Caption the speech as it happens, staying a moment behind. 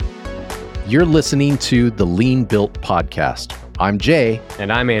You're listening to the Lean Built Podcast. I'm Jay.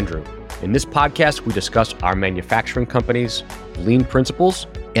 And I'm Andrew. In this podcast, we discuss our manufacturing companies, lean principles,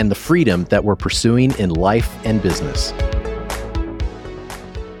 and the freedom that we're pursuing in life and business.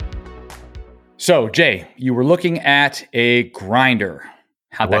 So, Jay, you were looking at a grinder.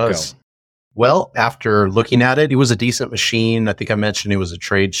 How'd that go? Well, after looking at it, it was a decent machine. I think I mentioned it was a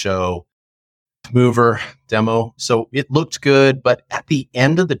trade show mover demo. So it looked good, but at the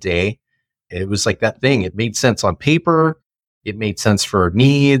end of the day, it was like that thing. It made sense on paper. It made sense for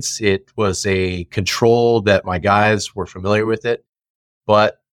needs. It was a control that my guys were familiar with it.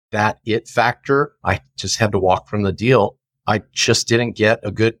 But that it factor, I just had to walk from the deal. I just didn't get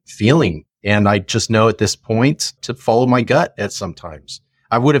a good feeling. And I just know at this point to follow my gut at sometimes.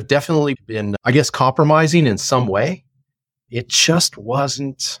 I would have definitely been, I guess, compromising in some way. It just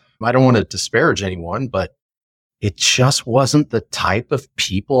wasn't, I don't want to disparage anyone, but it just wasn't the type of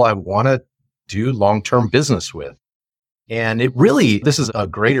people I want to do long-term business with. And this is a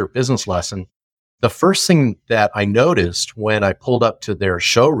greater business lesson. The first thing that I noticed when I pulled up to their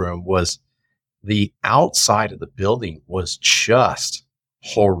showroom was the outside of the building was just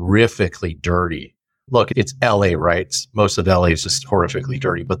horrifically dirty. Look, it's LA, right? Most of LA is just horrifically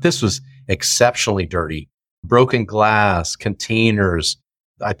dirty, but this was exceptionally dirty. Broken glass, containers.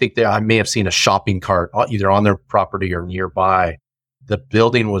 I think that I may have seen a shopping cart either on their property or nearby. The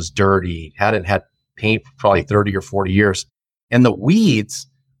building was dirty, hadn't had paint for probably 30 or 40 years. And the weeds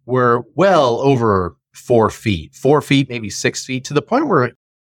were well over 4 feet, maybe 6 feet, to the point where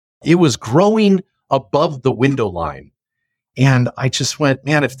it was growing above the window line. And I just went,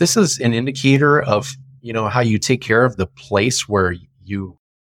 man, if this is an indicator of, how you take care of the place where you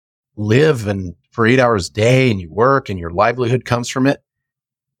live and for 8 hours a day and you work and your livelihood comes from it,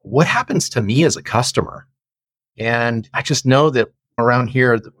 what happens to me as a customer? And I just know that around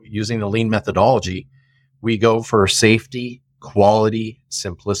here, using the lean methodology, we go for safety, quality,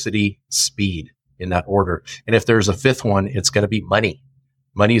 simplicity, speed in that order. And if there's a fifth one, it's going to be money.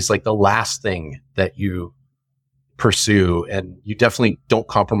 Money is like the last thing that you pursue. And you definitely don't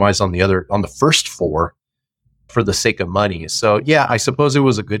compromise on the first four for the sake of money. So yeah, I suppose it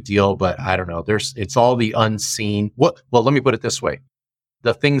was a good deal, but I don't know. It's all the unseen. Well, let me put it this way.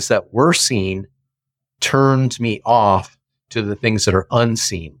 The things that were seen turned me off to the things that are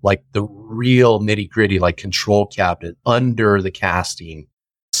unseen, like the real nitty gritty, like control cabinet, under the casting,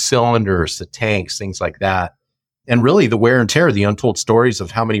 cylinders, the tanks, things like that. And really the wear and tear, the untold stories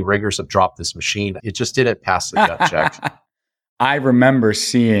of how many riggers have dropped this machine. It just didn't pass the gut check. I remember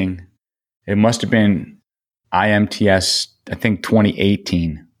seeing, it must have been IMTS, I think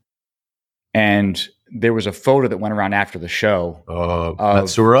 2018. And there was a photo that went around after the show.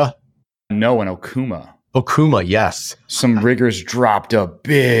 Matsura? No, in Okuma. Okuma, yes. Some riggers dropped a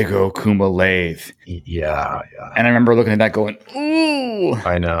big Okuma lathe. Yeah. And I remember looking at that going, ooh.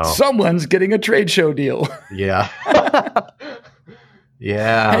 I know. Someone's getting a trade show deal. Yeah.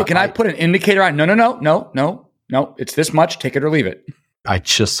 Yeah. Hey, can I put an indicator on? No. It's this much. Take it or leave it. I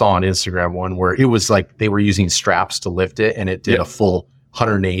just saw on Instagram one where it was like they were using straps to lift it and it did a full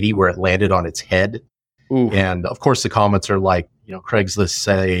 180 where it landed on its head. Ooh. And of course the comments are like, Craigslist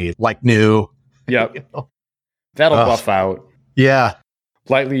say like new. Yep. That'll buff out. Yeah.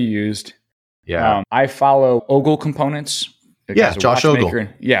 Lightly used. Yeah. I follow Ogle Components. Yeah, Josh Ogle.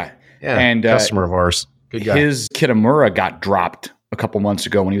 Yeah. And customer of ours. Good guy. His Kitamura got dropped a couple months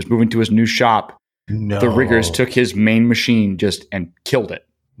ago when he was moving to his new shop. No. The riggers took his main machine and killed it.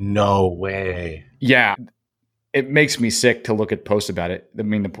 No way. Yeah. It makes me sick to look at posts about it. I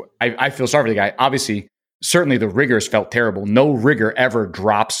mean, I feel sorry for the guy. Obviously, certainly the riggers felt terrible. No rigger ever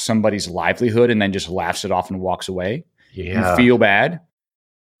drops somebody's livelihood and then just laughs it off and walks away. Yeah. You feel bad.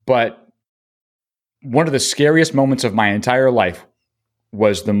 But one of the scariest moments of my entire life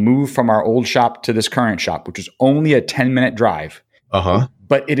was the move from our old shop to this current shop, which is only a 10-minute drive. Uh-huh.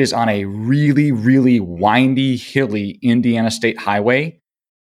 But it is on a really, really windy, hilly Indiana State highway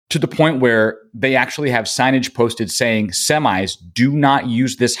to the point where they actually have signage posted saying semis do not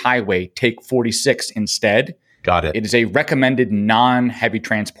use this highway, take 46 instead. Got it. It is a recommended non-heavy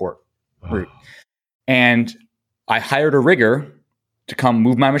transport route. And I hired a rigger to come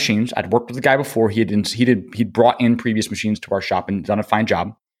move my machines. I'd worked with the guy before. He'd brought in previous machines to our shop and done a fine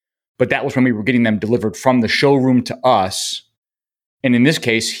job. But that was when we were getting them delivered from the showroom to us. And in this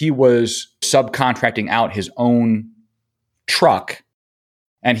case, he was subcontracting out his own truck.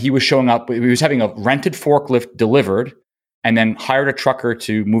 And he was showing up. He was having a rented forklift delivered and then hired a trucker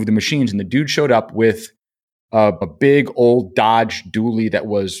to move the machines. And the dude showed up with a big old Dodge dually that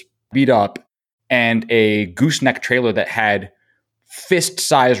was beat up and a gooseneck trailer that had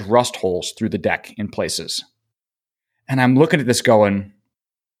fist-sized rust holes through the deck in places. And I'm looking at this going,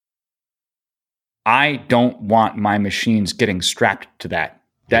 I don't want my machines getting strapped to that.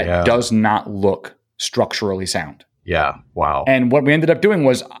 That does not look structurally sound. Yeah. Wow. And what we ended up doing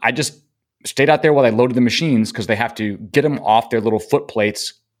was I just stayed out there while they loaded the machines because they have to get them off their little foot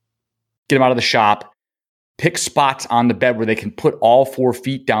plates, get them out of the shop, pick spots on the bed where they can put all 4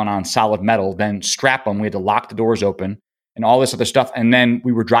 feet down on solid metal, then strap them. We had to lock the doors open and all this other stuff. And then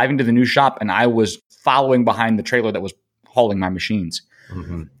we were driving to the new shop and I was following behind the trailer that was hauling my machines.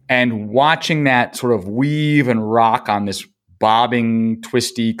 Mm-hmm. And watching that sort of weave and rock on this bobbing,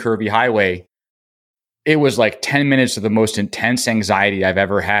 twisty, curvy highway, it was like 10 minutes of the most intense anxiety I've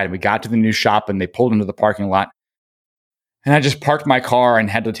ever had. We got to the new shop and they pulled into the parking lot. And I just parked my car and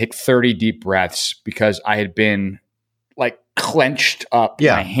had to take 30 deep breaths because I had been like clenched up.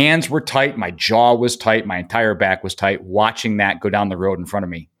 Yeah. My hands were tight. My jaw was tight. My entire back was tight watching that go down the road in front of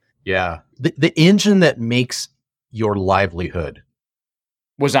me. Yeah. The engine that makes your livelihood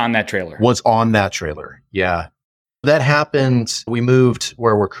was on that trailer. Yeah. That happened. We moved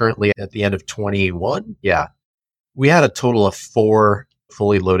where we're currently at the end of 21. Yeah. We had a total of 4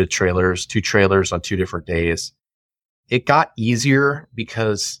 fully loaded trailers, 2 trailers on 2 different days. It got easier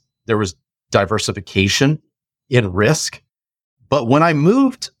because there was diversification in risk. But when I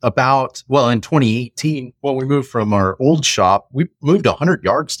moved in 2018, when we moved from our old shop, we moved 100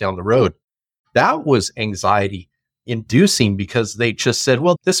 yards down the road. That was anxiety inducing because they just said,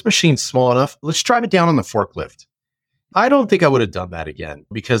 well, this machine's small enough. Let's drive it down on the forklift. I don't think I would have done that again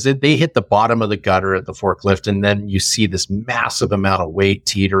because they hit the bottom of the gutter at the forklift and then you see this massive amount of weight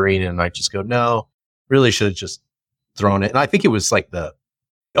teetering. And I just go, no, really should have just thrown it. And I think it was like it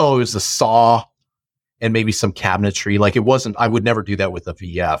was the saw and maybe some cabinetry. Like it wasn't, I would never do that with a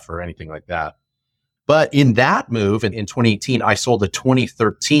VF or anything like that. But in that move in 2018, I sold a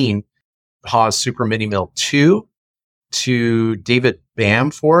 2013 Haas Super Mini Mill 2 to David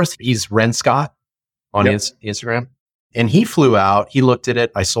Bamforth. He's Ren Scott on Instagram. And he flew out, he looked at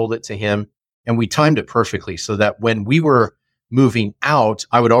it, I sold it to him, and we timed it perfectly so that when we were moving out,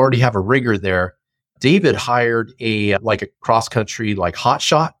 I would already have a rigger there. David hired a cross-country,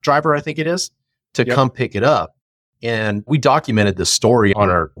 hotshot driver, I think it is, to come pick it up. And we documented the story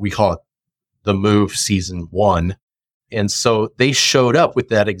on we call it the Move Season 1. And so they showed up with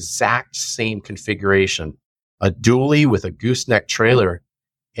that exact same configuration, a dually with a gooseneck trailer.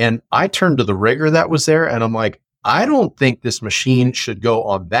 And I turned to the rigger that was there and I'm like, I don't think this machine should go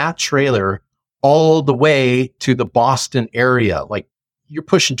on that trailer all the way to the Boston area. Like you're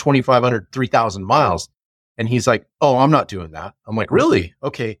pushing 2,500, 3,000 miles. And he's like, oh, I'm not doing that. I'm like, really?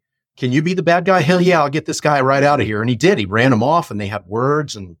 Okay. Can you be the bad guy? Hell yeah, I'll get this guy right out of here. And he did. He ran him off and they had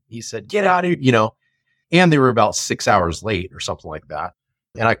words and he said, get out of here, and they were about 6 hours late or something like that.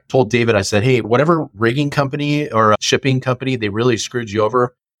 And I told David, I said, hey, whatever rigging company or shipping company, they really screwed you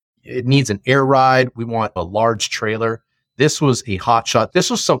over. It needs an air ride. We want a large trailer. This was a hot shot. This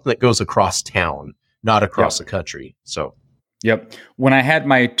was something that goes across town, not across the country. So, when I had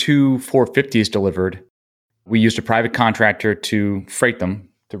my 2 450s delivered, we used a private contractor to freight them,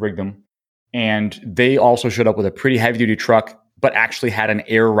 to rig them. And they also showed up with a pretty heavy duty truck, but actually had an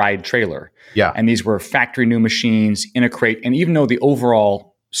air ride trailer. Yeah. And these were factory new machines in a crate. And even though the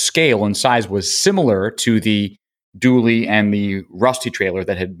overall scale and size was similar to the dually and the rusty trailer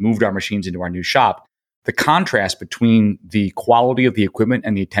that had moved our machines into our new shop, the contrast between the quality of the equipment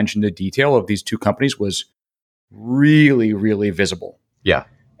and the attention to detail of these 2 companies was really, really visible. Yeah.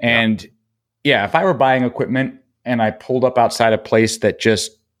 And if I were buying equipment and I pulled up outside a place that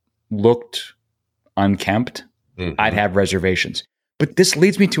just looked unkempt, I'd have reservations. But this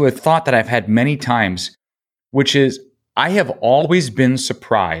leads me to a thought that I've had many times, which is I have always been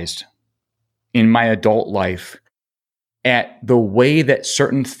surprised in my adult life at the way that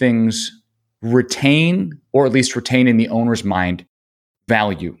certain things retain, or at least retain in the owner's mind,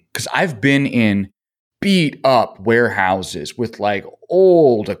 value. Because I've been in beat up warehouses with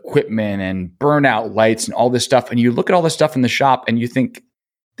old equipment and burnout lights and all this stuff. And you look at all this stuff in the shop and you think,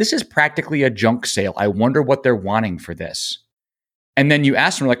 this is practically a junk sale. I wonder what they're wanting for this. And then you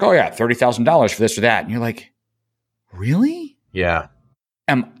ask them oh yeah, $30,000 for this or that. And you're like, really? Yeah.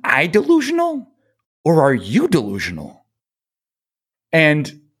 Am I delusional or are you delusional?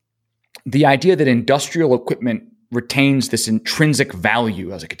 And the idea that industrial equipment retains this intrinsic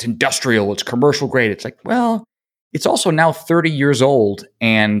value, as it's industrial, it's commercial grade. It's well, it's also now 30 years old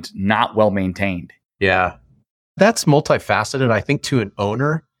and not well maintained. Yeah. That's multifaceted. I think to an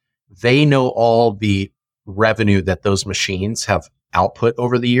owner, they know all the revenue that those machines have output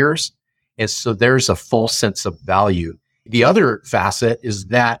over the years. And so there's a full sense of value. The other facet is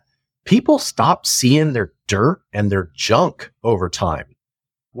that people stop seeing their dirt and their junk over time.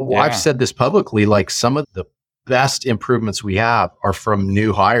 Well, Yeah. I've said this publicly, like some of the best improvements we have are from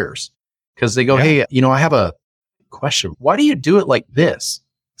new hires because they go, Yeah. hey, I have a question. Why do you do it like this?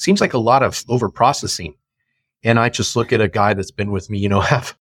 Seems like a lot of over processing. And I just look at a guy that's been with me,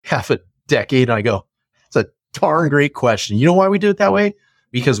 half a decade. And I go, it's a darn great question. You know why we do it that way?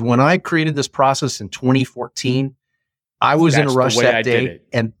 Because when I created this process in 2014, I was in a rush that day.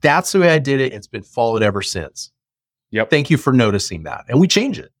 And that's the way I did it. It's been followed ever since. Yep. Thank you for noticing that. And we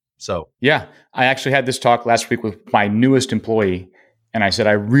change it. So yeah, I actually had this talk last week with my newest employee. And I said,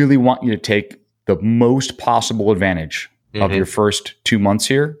 I really want you to take the most possible advantage of your first 2 months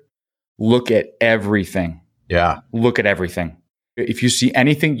here. Look at everything. Yeah. Look at everything. If you see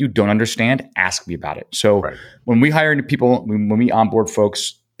anything you don't understand, ask me about it. So when we hire new people, when we onboard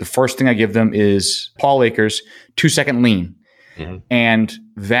folks, the first thing I give them is Paul Akers, 2-second lean. And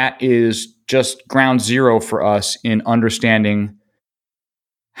that is just ground zero for us in understanding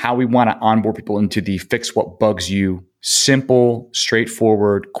how we want to onboard people into the fix what bugs you, simple,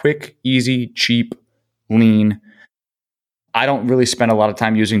 straightforward, quick, easy, cheap, lean. I don't really spend a lot of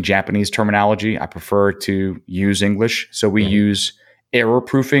time using Japanese terminology. I prefer to use English. So we use error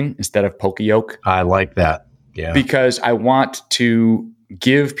proofing instead of poka-yoke. I like that. Yeah. Because I want to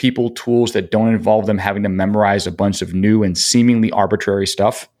give people tools that don't involve them having to memorize a bunch of new and seemingly arbitrary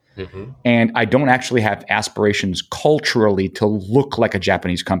stuff. And I don't actually have aspirations culturally to look like a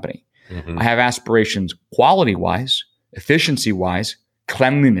Japanese company. I have aspirations quality-wise, efficiency-wise,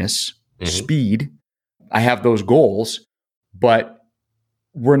 cleanliness, speed. I have those goals, but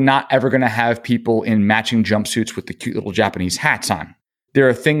we're not ever going to have people in matching jumpsuits with the cute little Japanese hats on. There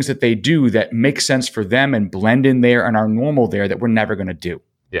are things that they do that make sense for them and blend in there and are normal there that we're never going to do.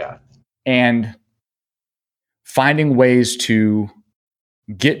 Yeah. And finding ways to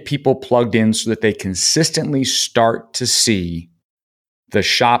get people plugged in so that they consistently start to see the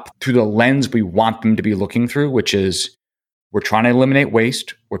shop through the lens we want them to be looking through, which is we're trying to eliminate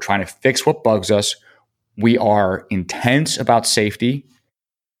waste. We're trying to fix what bugs us. We are intense about safety,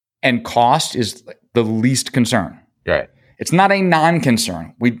 and cost is the least concern. Right. It's not a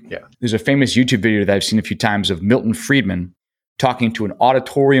non-concern. There's a famous YouTube video that I've seen a few times of Milton Friedman talking to an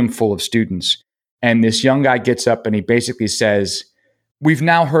auditorium full of students. And this young guy gets up and he basically says, we've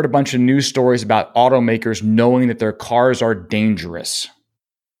now heard a bunch of news stories about automakers knowing that their cars are dangerous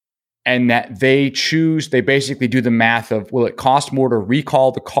and that they basically do the math of, will it cost more to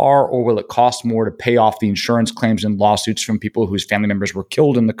recall the car or will it cost more to pay off the insurance claims and lawsuits from people whose family members were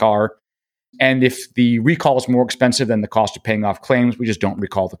killed in the car? And if the recall is more expensive than the cost of paying off claims, we just don't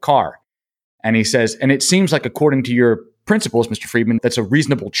recall the car. And he says, and it seems like according to your principles, Mr. Friedman, that's a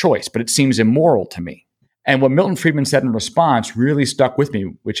reasonable choice, but it seems immoral to me. And what Milton Friedman said in response really stuck with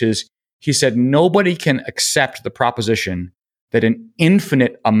me, which is, he said, nobody can accept the proposition that an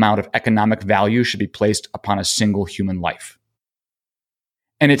infinite amount of economic value should be placed upon a single human life.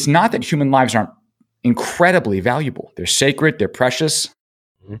 And it's not that human lives aren't incredibly valuable. They're sacred, they're precious.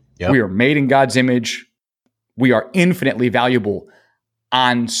 Yep. We are made in God's image. We are infinitely valuable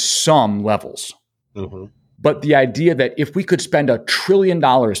on some levels. But the idea that if we could spend $1 trillion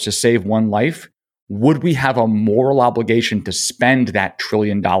to save one life, would we have a moral obligation to spend that $1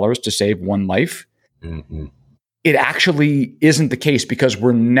 trillion to save one life? It actually isn't the case because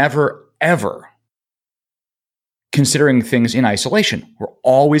we're never, ever considering things in isolation. We're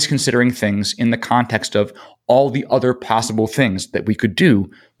always considering things in the context of all the other possible things that we could do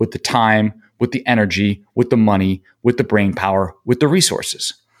with the time, with the energy, with the money, with the brain power, with the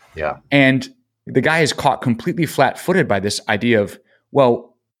resources. Yeah. And the guy is caught completely flat-footed by this idea of,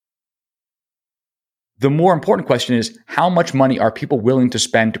 well, the more important question is, how much money are people willing to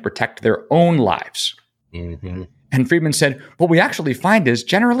spend to protect their own lives? And Friedman said, what we actually find is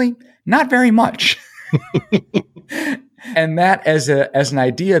generally not very much. And that as an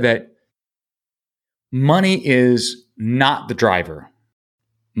idea that money is not the driver.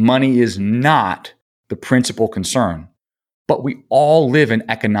 Money is not the principal concern. But we all live in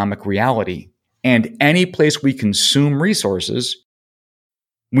economic reality. And any place we consume resources,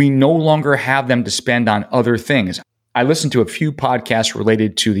 we no longer have them to spend on other things. I listened to a few podcasts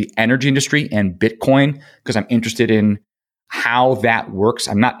related to the energy industry and Bitcoin because I'm interested in how that works.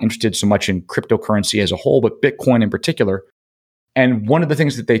 I'm not interested so much in cryptocurrency as a whole, but Bitcoin in particular. And one of the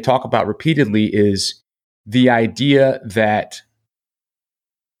things that they talk about repeatedly is the idea that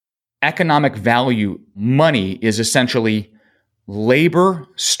economic value, money, is essentially labor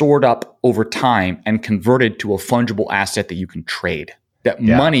stored up over time and converted to a fungible asset that you can trade. That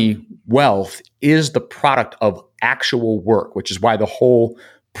money, wealth, is the product of actual work, which is why the whole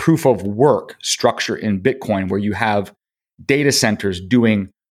proof of work structure in Bitcoin, where you have data centers doing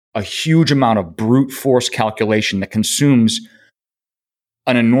a huge amount of brute force calculation that consumes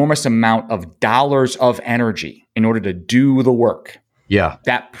an enormous amount of dollars of energy in order to do the work. Yeah.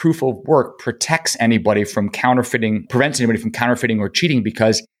 That proof of work protects anybody from counterfeiting, prevents anybody from counterfeiting or cheating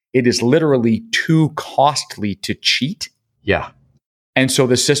because it is literally too costly to cheat. Yeah. And so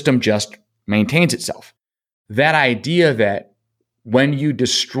the system just maintains itself. That idea that when you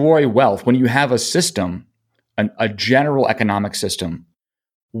destroy wealth, when you have a system, a general economic system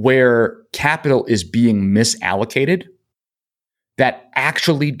where capital is being misallocated, that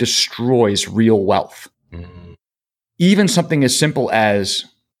actually destroys real wealth. Mm-hmm. Even something as simple as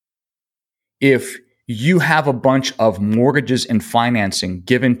if you have a bunch of mortgages and financing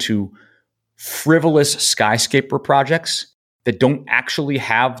given to frivolous skyscraper projects that don't actually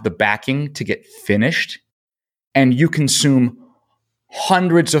have the backing to get finished, and you consume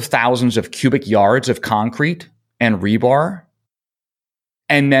hundreds of thousands of cubic yards of concrete and rebar,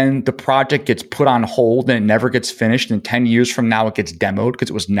 and then the project gets put on hold and it never gets finished, and 10 years from now it gets demoed because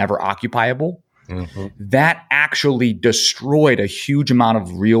it was never occupiable. Mm-hmm. That actually destroyed a huge amount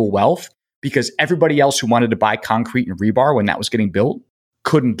of real wealth because everybody else who wanted to buy concrete and rebar when that was getting built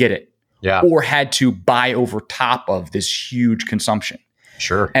couldn't get it. Yeah. Or had to buy over top of this huge consumption.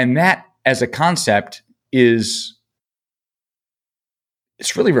 Sure. And that as a concept it's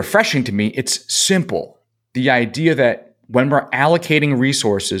really refreshing to me. It's simple. The idea that when we're allocating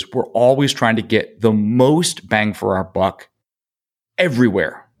resources, we're always trying to get the most bang for our buck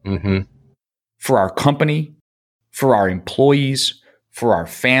everywhere. Mm-hmm. For our company, for our employees, for our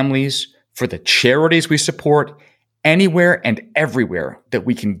families, for the charities we support, anywhere and everywhere that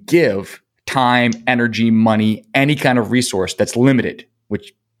we can give time, energy, money, any kind of resource that's limited,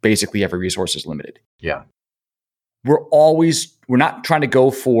 which basically every resource is limited. Yeah. We're not trying to go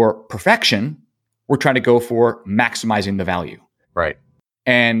for perfection. We're trying to go for maximizing the value. Right.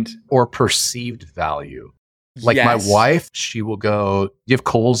 Or perceived value. Like yes. My wife, she will go, do you have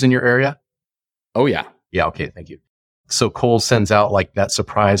Kohl's in your area? Oh, yeah. Yeah. Okay. Thank you. So Kohl's sends out like that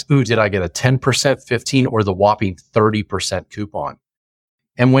surprise. Ooh, did I get a 10%, 15, or the whopping 30% coupon?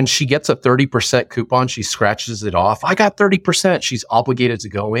 And when she gets a 30% coupon, she scratches it off. I got 30%. She's obligated to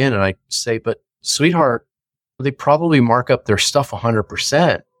go in. And I say, but sweetheart, they probably mark up their stuff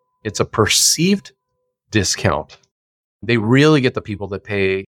 100%. It's a perceived discount. They really get the people that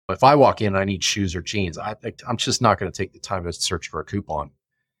pay. If I walk in and I need shoes or jeans, I'm just not going to take the time to search for a coupon.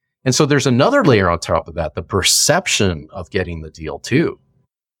 And so there's another layer on top of that, the perception of getting the deal too.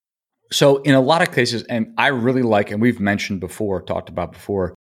 So in a lot of cases, and I really like, and we've talked about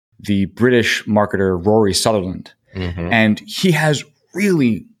before, the British marketer Rory Sutherland. Mm-hmm. And he has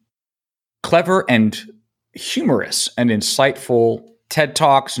really clever and humorous and insightful TED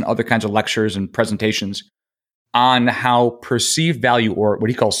Talks and other kinds of lectures and presentations on how perceived value, or what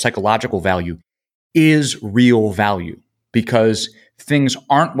he calls psychological value, is real value. Because things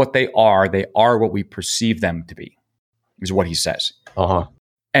aren't what they are what we perceive them to be, is what he says. Uh-huh.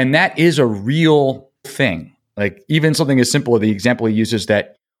 And that is a real thing. Like even something as simple as the example he uses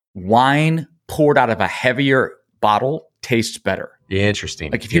that wine poured out of a heavier bottle tastes better. Yeah,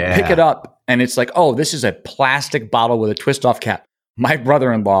 interesting. Like if you pick it up and it's like, oh, this is a plastic bottle with a twist off cap. My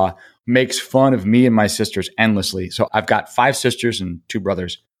brother-in-law makes fun of me and my sisters endlessly. So I've got 5 sisters and 2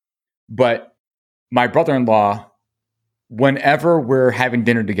 brothers. But my brother-in-law, whenever we're having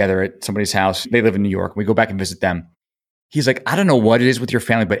dinner together at somebody's house, they live in New York, we go back and visit them. He's like, I don't know what it is with your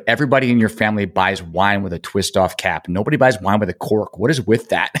family, but everybody in your family buys wine with a twist off cap. Nobody buys wine with a cork. What is with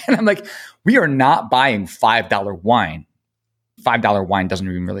that? And I'm like, we are not buying $5 wine. $5 wine doesn't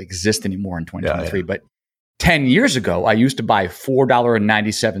even really exist anymore in 2023. But 10 years ago, I used to buy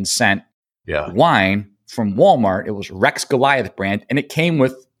 $4.97 wine from Walmart. It was Rex Goliath brand, and it came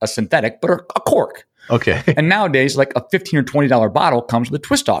with a synthetic, but a cork. Okay. And nowadays, like a $15 or $20 bottle comes with a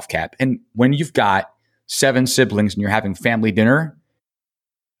twist off cap. And when you've got 7 siblings and you're having family dinner,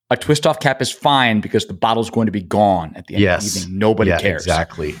 a twist off cap is fine because the bottle's going to be gone at the end of the evening. Nobody cares.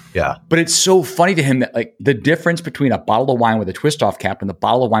 Exactly. Yeah. But it's so funny to him that like the difference between a bottle of wine with a twist off cap and the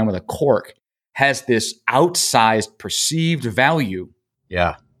bottle of wine with a cork has this outsized perceived value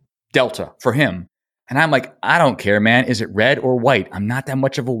delta for him. And I'm like, I don't care, man. Is it red or white? I'm not that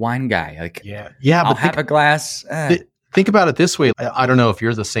much of a wine guy. Like, I'll have a glass. Think about it this way. I don't know if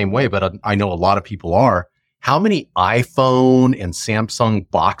you're the same way, but I know a lot of people are. How many iPhone and Samsung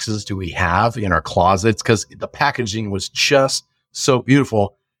boxes do we have in our closets? Because the packaging was just so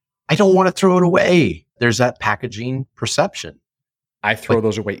beautiful. I don't want to throw it away. There's that packaging perception. I throw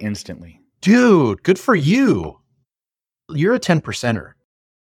those away instantly. Dude, good for you. you're a 10%er.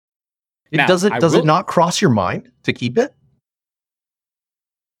 Now, Does it not cross your mind to keep it?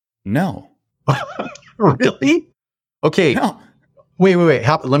 No. Really? Okay. No. Wait.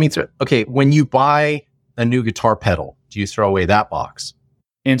 Let me throw. Okay, when you buy a new guitar pedal, do you throw away that box?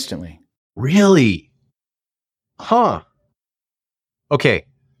 Instantly. Really? Huh. Okay,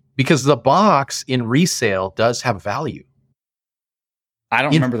 because the box in resale does have value. I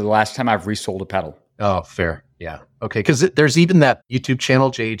don't remember the last time I've resold a pedal. Oh, fair. Yeah. Okay, because there's even that YouTube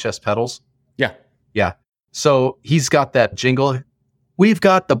channel, JHS Pedals. Yeah. Yeah. So he's got that jingle. We've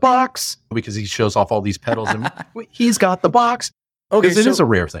got the box, because he shows off all these pedals and he's got the box. Okay, because it is a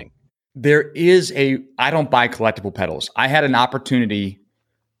rare thing. I don't buy collectible pedals. I had an opportunity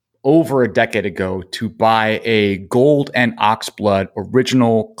over a decade ago to buy a gold and oxblood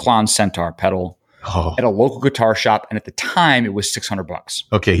original Klon Centaur pedal at a local guitar shop. And at the time it was $600.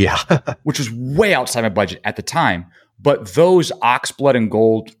 Okay. Yeah. Which was way outside my budget at the time. But those oxblood and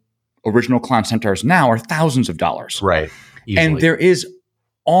gold original Klon Centaurs now are thousands of dollars. Right. Easily. And there is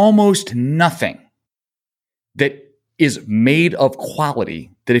almost nothing that is made of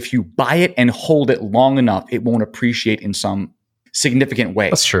quality that if you buy it and hold it long enough, it won't appreciate in some significant way.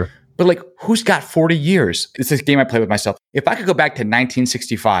 That's true. But like, who's got 40 years? It's a game I play with myself. If I could go back to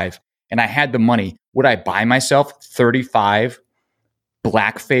 1965 and I had the money, would I buy myself 35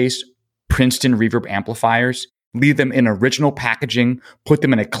 blackface Princeton reverb amplifiers, leave them in original packaging, put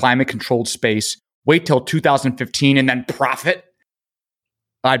them in a climate-controlled space, wait till 2015 and then profit?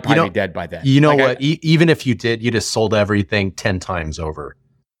 I'd probably be dead by then. You know what? Even if you did, you just sold everything 10 times over.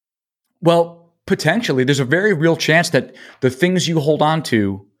 Well, potentially. There's a very real chance that the things you hold on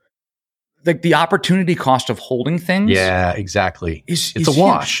to, like the opportunity cost of holding things. Yeah, exactly. It's a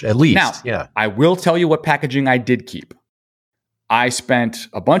wash, at least. Now, yeah. I will tell you what packaging I did keep. I spent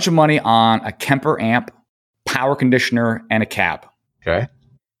a bunch of money on a Kemper amp, power conditioner, and a cab. Okay.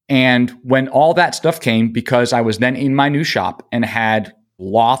 And when all that stuff came, because I was then in my new shop and had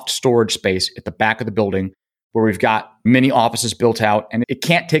loft storage space at the back of the building where we've got many offices built out, and it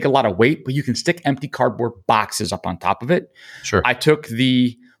can't take a lot of weight, but you can stick empty cardboard boxes up on top of it. Sure. I took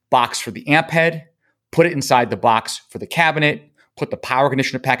the box for the amp head, put it inside the box for the cabinet, put the power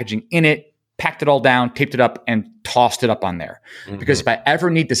conditioner packaging in it, packed it all down, taped it up, and tossed it up on there. Mm-hmm. Because if I ever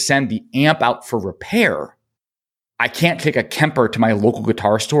need to send the amp out for repair, I can't take a Kemper to my local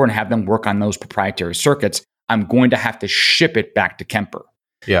guitar store and have them work on those proprietary circuits. I'm going to have to ship it back to Kemper.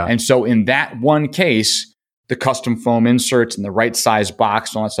 Yeah. And so in that one case, the custom foam inserts and the right size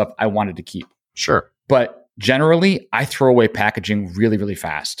box and all that stuff I wanted to keep. Sure. But generally, I throw away packaging really, really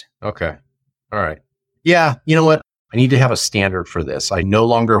fast. Okay. All right. Yeah. You know what? I need to have a standard for this. I no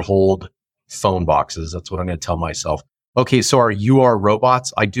longer hold phone boxes. That's what I'm going to tell myself. Okay. So our UR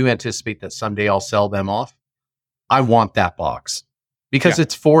robots, I do anticipate that someday I'll sell them off. I want that box because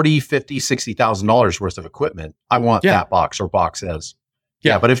it's $40,000, $50,000, $60,000 worth of equipment. I want that box or boxes.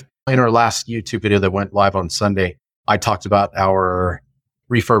 Yeah. But if in our last YouTube video that went live on Sunday, I talked about our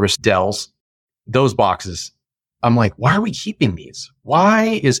refurbished Dells, those boxes. I'm like, why are we keeping these?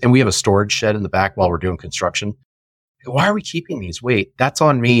 And we have a storage shed in the back while we're doing construction. Why are we keeping these? Wait, that's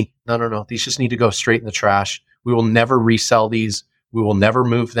on me. No. These just need to go straight in the trash. We will never resell these. We will never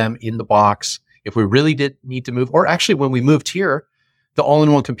move them in the box. If we really did need to move, or actually when we moved here, the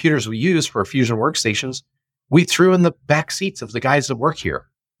all-in-one computers we use for Fusion workstations, we threw in the back seats of the guys that work here.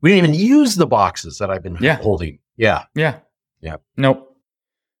 We didn't even use the boxes that I've been holding. Yeah. Nope.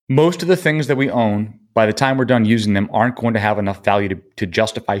 Most of the things that we own, by the time we're done using them, aren't going to have enough value to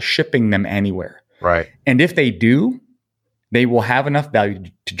justify shipping them anywhere. Right. And if they do, they will have enough value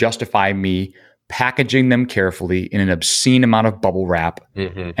to justify me packaging them carefully in an obscene amount of bubble wrap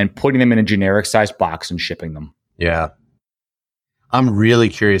and putting them in a generic sized box and shipping them. Yeah. I'm really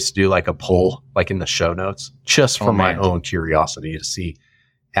curious to do like a poll, like in the show notes, just for my own curiosity to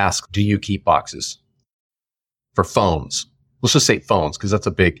ask, do you keep boxes for phones? Let's just say phones, because that's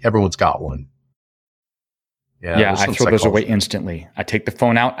everyone's got one. Yeah, I throw those away instantly. I take the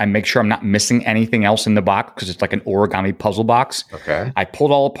phone out. I make sure I'm not missing anything else in the box because it's like an origami puzzle box. Okay. I pull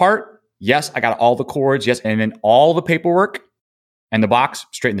it all apart. Yes, I got all the cords. Yes. And then all the paperwork and the box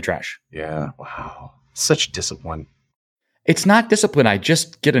straight in the trash. Yeah. Wow. Such discipline. It's not discipline. I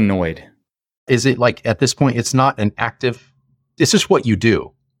just get annoyed. Is it like at this point, it's not an active, it's just what you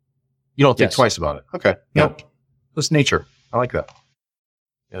do. You don't think twice about it. Okay. Nope. It's nature. I like that.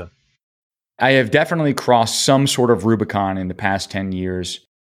 Yeah. I have definitely crossed some sort of Rubicon in the past 10 years.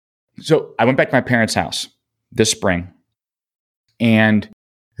 So I went back to my parents' house this spring, and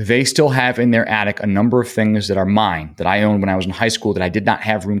they still have in their attic a number of things that are mine, that I owned when I was in high school, that I did not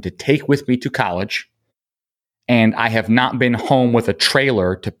have room to take with me to college. And I have not been home with a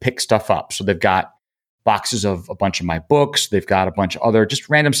trailer to pick stuff up. So they've got boxes of a bunch of my books. They've got a bunch of other just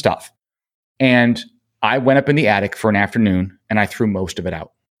random stuff. And I went up in the attic for an afternoon and I threw most of it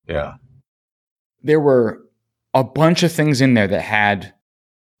out. Yeah. There were a bunch of things in there that had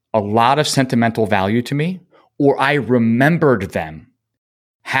a lot of sentimental value to me, or I remembered them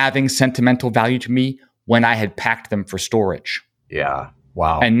having sentimental value to me when I had packed them for storage. Yeah.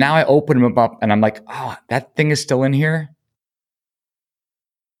 Wow. And now I open them up and I'm like, oh, that thing is still in here.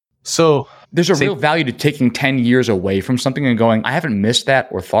 So there's a real value to taking 10 years away from something and going, I haven't missed that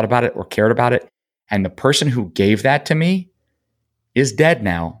or thought about it or cared about it. And the person who gave that to me is dead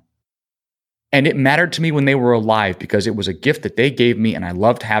now. And it mattered to me when they were alive because it was a gift that they gave me and I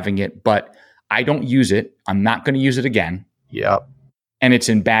loved having it, but I don't use it. I'm not going to use it again. Yep. And it's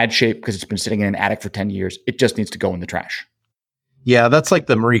in bad shape because it's been sitting in an attic for 10 years. It just needs to go in the trash. Yeah, that's like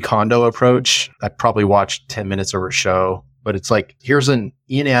the Marie Kondo approach. I probably watched 10 minutes of her show, but it's like, here's an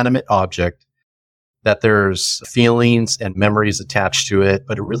inanimate object that there's feelings and memories attached to it,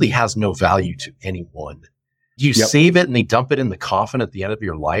 but it really has no value to anyone. You save it and they dump it in the coffin at the end of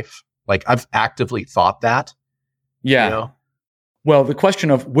your life. Like I've actively thought that. Yeah. You know? Well, the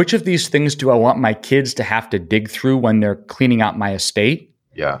question of which of these things do I want my kids to have to dig through when they're cleaning out my estate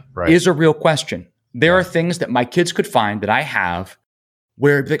is a real question. There are things that my kids could find that I have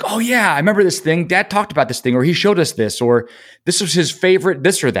where it'd be like, oh yeah, I remember this thing. Dad talked about this thing, or he showed us this, or this was his favorite,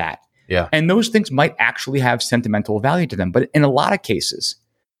 this or that. Yeah. And those things might actually have sentimental value to them. But in a lot of cases,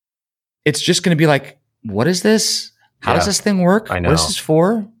 it's just going to be like, what is this? How does this thing work? I know. What is this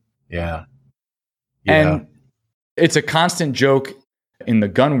for? Yeah. And it's a constant joke in the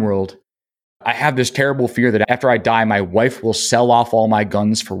gun world. I have this terrible fear that after I die, my wife will sell off all my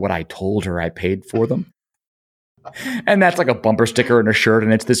guns for what I told her I paid for them. And that's like a bumper sticker and a shirt,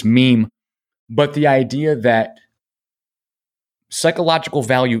 and it's this meme. But the idea that psychological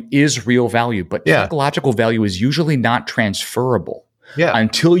value is real value, but psychological value is usually not transferable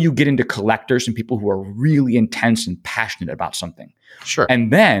until you get into collectors and people who are really intense and passionate about something. Sure.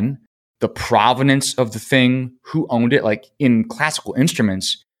 And then the provenance of the thing, who owned it, like in classical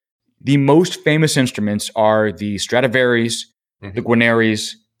instruments, the most famous instruments are the Stradivarius, the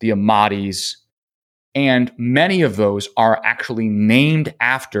Guarneris, the Amatis, and many of those are actually named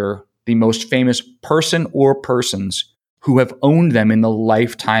after the most famous person or persons who have owned them in the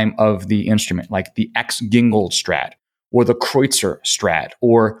lifetime of the instrument, like the X-Gingold Strad, or the Kreutzer Strad,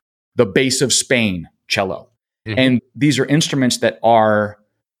 or the Bass of Spain cello. And these are instruments that are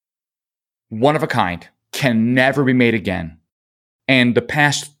one of a kind, can never be made again. And the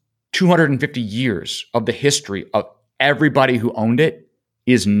past 250 years of the history of everybody who owned it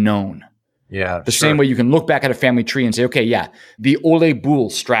is known. Yeah. The same way you can look back at a family tree and say, okay, the Ole Bull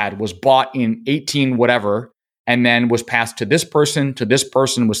Strad was bought in 18 whatever, and then was passed to this person,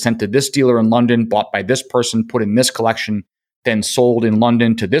 was sent to this dealer in London, bought by this person, put in this collection, then sold in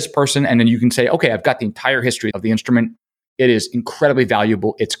London to this person. And then you can say, okay, I've got the entire history of the instrument. It is incredibly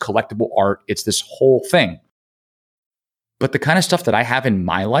valuable. It's collectible art. It's this whole thing. But the kind of stuff that I have in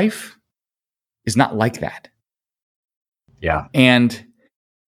my life is not like that. Yeah. And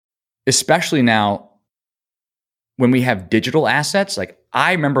especially now when we have digital assets, like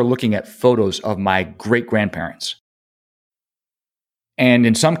I remember looking at photos of my great-grandparents. And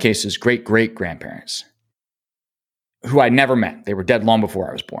in some cases, great-great-grandparents who I never met. They were dead long before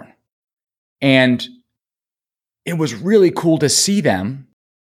I was born. And it was really cool to see them,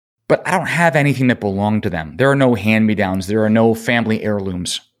 but I don't have anything that belonged to them. There are no hand-me-downs. There are no family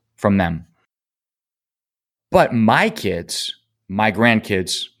heirlooms from them. But my kids, my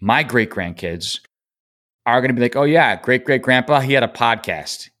grandkids, my great-grandkids are going to be like, oh yeah, great-great-grandpa, he had a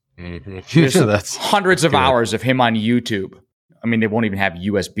podcast. There's hundreds of hours of him on YouTube. I mean, they won't even have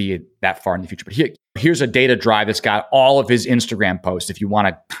USB that far in the future. But here's a data drive that's got all of his Instagram posts if you want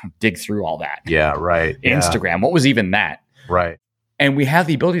to dig through all that. Yeah, right. Instagram, what was even that? Right. And we have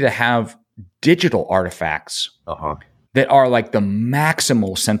the ability to have digital artifacts that are like the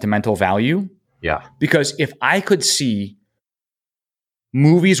maximal sentimental value. Yeah. Because if I could see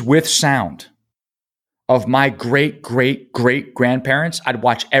movies with sound of my great-great-great-grandparents, I'd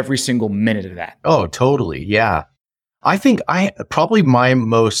watch every single minute of that. Oh, totally. Yeah. I think probably my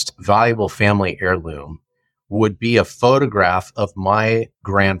most valuable family heirloom would be a photograph of my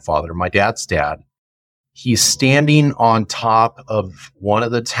grandfather, my dad's dad. He's standing on top of one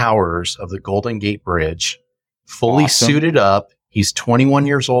of the towers of the Golden Gate Bridge, fully suited up. He's 21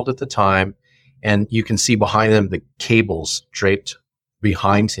 years old at the time, and you can see behind him the cables draped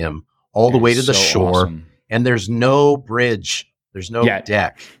behind him all the way to the shore. Awesome. And there's no bridge. There's no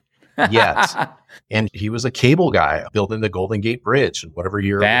deck. yet. And he was a cable guy building the Golden Gate Bridge and whatever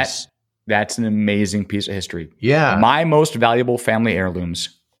year it was. That's an amazing piece of history. Yeah. My most valuable family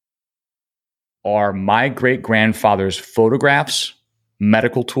heirlooms are my great-grandfather's photographs,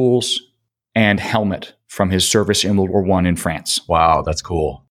 medical tools, and helmet from his service in World War I in France. Wow, that's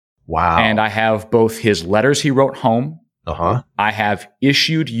cool. Wow. And I have both his letters he wrote home. I have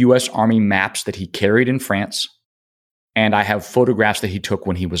issued U.S. Army maps that he carried in France. And I have photographs that he took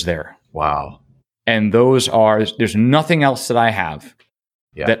when he was there. Wow. And there's nothing else that I have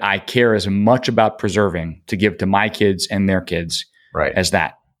that I care as much about preserving to give to my kids and their kids as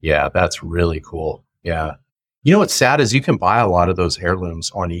that. Yeah, that's really cool. Yeah. You know what's sad is you can buy a lot of those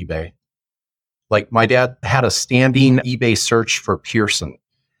heirlooms on eBay. Like my dad had a standing eBay search for Pearson.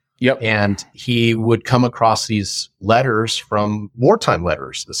 Yep. And he would come across these letters from wartime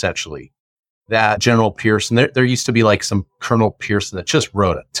letters, essentially, that General Pearson, there used to be like some Colonel Pearson that just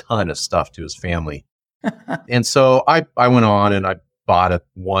wrote a ton of stuff to his family. And so I went on and I bought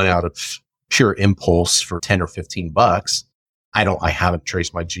one out of pure impulse for 10 or 15 bucks. I haven't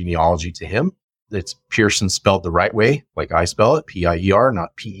traced my genealogy to him. It's Pearson spelled the right way, like I spell it, P-I-E-R,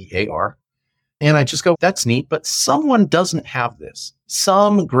 not P-E-A-R. And I just go, that's neat, but someone doesn't have this.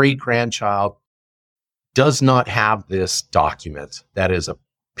 Some great-grandchild does not have this document that is a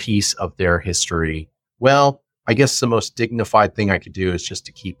piece of their history. Well, I guess the most dignified thing I could do is just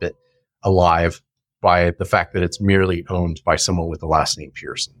to keep it alive by the fact that it's merely owned by someone with the last name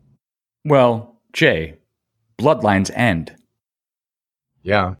Pearson. Well, Jay, bloodlines end.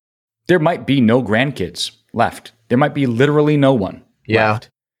 Yeah. There might be no grandkids left. There might be literally no one left.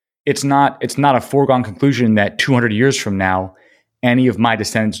 It's not a foregone conclusion that 200 years from now, any of my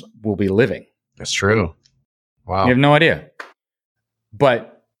descendants will be living. That's true. Wow. You have no idea.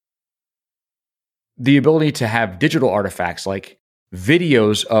 But the ability to have digital artifacts like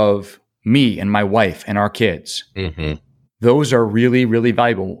videos of me and my wife and our kids, those are really, really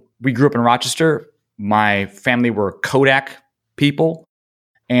valuable. We grew up in Rochester. My family were Kodak people.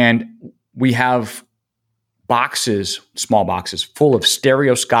 And we have small boxes, full of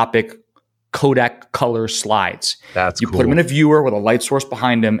stereoscopic Kodak color slides. You put them in a viewer with a light source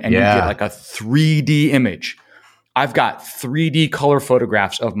behind them, and you get like a 3D image. I've got 3D color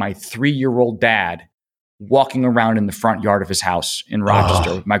photographs of my 3-year-old dad walking around in the front yard of his house in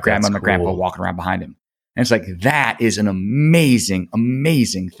Rochester with my grandma and my grandpa walking around behind him. And it's like, that is an amazing,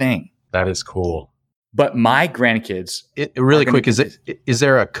 amazing thing. That is cool. But my grandkids... really quick, is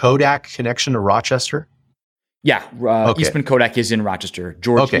there a Kodak connection to Rochester? Yeah. Eastman Kodak is in Rochester.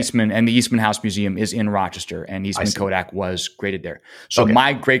 George Eastman and the Eastman House Museum is in Rochester, and Eastman Kodak was graded there. So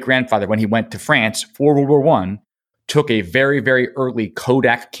my great-grandfather, when he went to France for World War I, took a very, very early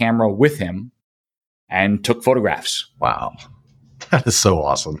Kodak camera with him and took photographs. Wow. That is so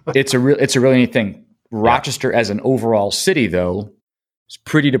awesome. It's a really neat thing. Rochester as an overall city, though, is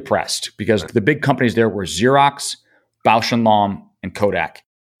pretty depressed because the big companies there were Xerox, Bausch & Lomb, and Kodak.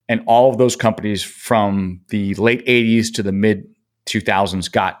 And all of those companies from the late 80s to the mid 2000s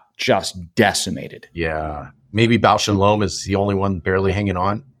got just decimated. Yeah. Maybe Bausch & Lomb is the only one barely hanging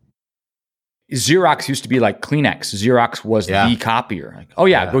on. Xerox used to be like Kleenex. Xerox was the copier. Like, go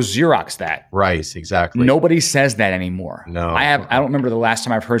Xerox that. Right, exactly. Nobody says that anymore. No. I don't remember the last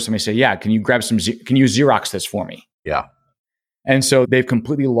time I've heard somebody say, can you Xerox this for me? Yeah. And so they've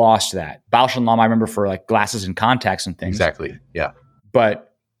completely lost that. Bausch & Lomb, I remember for like glasses and contacts and things. Exactly. Yeah.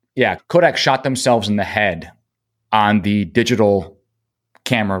 But yeah, Kodak shot themselves in the head on the digital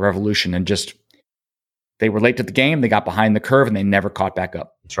camera revolution and they were late to the game. They got behind the curve and they never caught back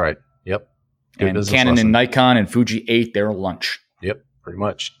up. That's right. Yep. And Canon and Nikon and Fuji ate their lunch. Yep. Pretty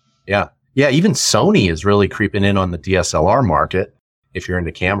much. Yeah. Yeah. Even Sony is really creeping in on the DSLR market. If you're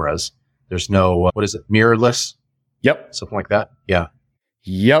into cameras, there's no, what is it? Mirrorless? Yep. Something like that. Yeah.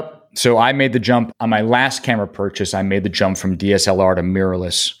 Yep. So I made the jump on my last camera purchase. I made the jump from DSLR to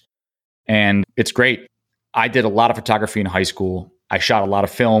mirrorless. And it's great. I did a lot of photography in high school. I shot a lot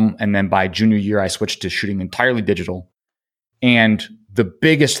of film. And then by junior year, I switched to shooting entirely digital. And the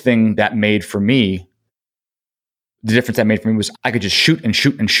biggest thing that made for me, the difference that made for me was I could just shoot and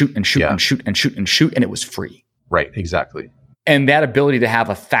shoot and shoot and shoot and shoot and shoot and shoot. And it was free. Right. Exactly. And that ability to have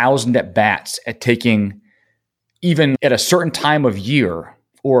 1,000 at-bats at taking, even at a certain time of year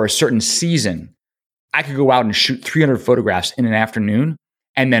or a certain season, I could go out and shoot 300 photographs in an afternoon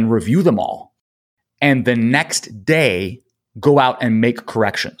and then review them all. And the next day, go out and make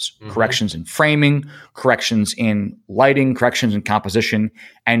corrections. Corrections in framing, corrections in lighting, corrections in composition,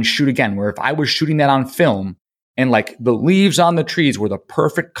 and shoot again. Where if I was shooting that on film and like the leaves on the trees were the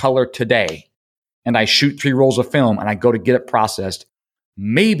perfect color today, and I shoot 3 rolls of film and I go to get it processed,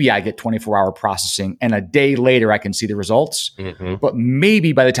 maybe I get 24-hour processing and a day later I can see the results. Mm-hmm. But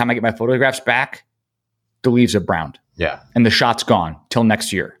maybe by the time I get my photographs back, the leaves have browned. Yeah. And the shot's gone till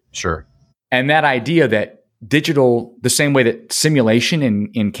next year. Sure. And that idea that digital, the same way that simulation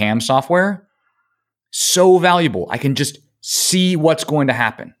in CAM software, so valuable. I can just see what's going to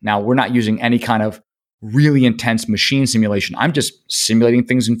happen. Now, we're not using any kind of really intense machine simulation. I'm just simulating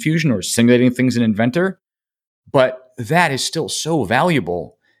things in Fusion or simulating things in Inventor. But that is still so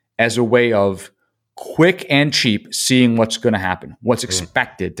valuable as a way of quick and cheap seeing what's going to happen, what's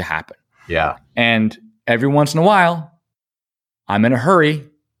expected to happen. Yeah. And every once in a while, I'm in a hurry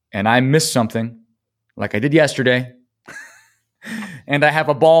and I miss something like I did yesterday. And I have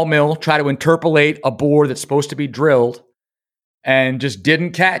a ball mill try to interpolate a bore that's supposed to be drilled and just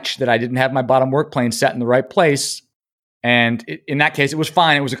didn't catch that I didn't have my bottom work plane set in the right place. And in that case, it was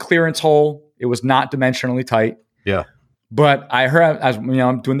fine. It was a clearance hole. It was not dimensionally tight. Yeah. But I heard, as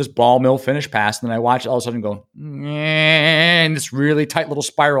I'm doing this ball mill finish pass, and then I watch it all of a sudden go, and this really tight little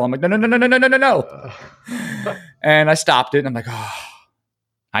spiral. I'm like, no. And I stopped it, and I'm like, oh,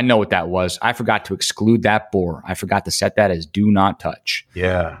 I know what that was. I forgot to exclude that bore. I forgot to set that as do not touch.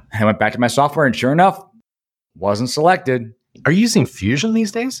 Yeah. And I went back to my software, and sure enough, wasn't selected. Are you using Fusion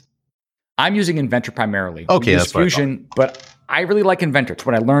these days? I'm using Inventor primarily. Okay, that's Fusion, but I really like Inventor. It's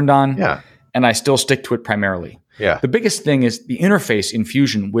what I learned on. Yeah. And I still stick to it primarily. Yeah. The biggest thing is the interface in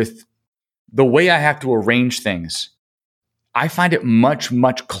Fusion with the way I have to arrange things. I find it much,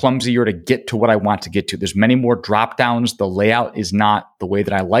 much clumsier to get to what I want to get to. There's many more drop downs. The layout is not the way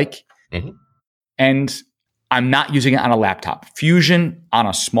that I like. Mm-hmm. And I'm not using it on a laptop. Fusion on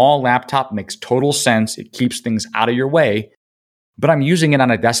a small laptop makes total sense. It keeps things out of your way. But I'm using it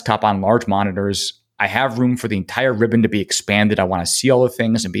on a desktop on large monitors. I have room for the entire ribbon to be expanded. I want to see all the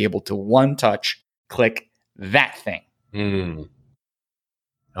things and be able to one touch click that thing. Mm.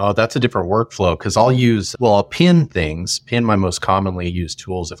 Oh, that's a different workflow because I'll pin things, pin my most commonly used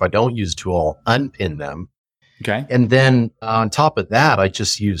tools. If I don't use a tool, I'll unpin them. Okay. And then on top of that, I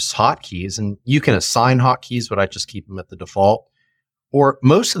just use hotkeys, and you can assign hotkeys, but I just keep them at the default. Or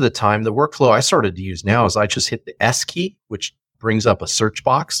most of the time, the workflow I started to use now is I just hit the S key, which brings up a search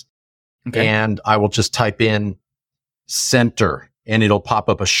box. Okay. And I will just type in center, and it'll pop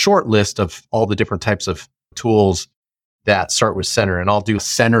up a short list of all the different types of tools that start with center. And I'll do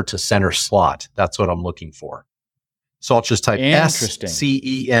center to center slot. That's what I'm looking for. So I'll just type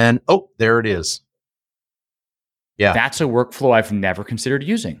SCEN. Oh, there it is. Yeah. That's a workflow I've never considered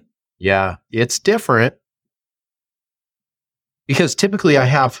using. Yeah. It's different because typically I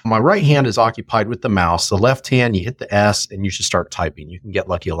have my right hand is occupied with the mouse. The left hand, you hit the S and you should start typing. You can get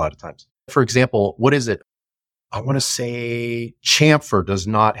lucky a lot of times. For example, what is it? I want to say chamfer does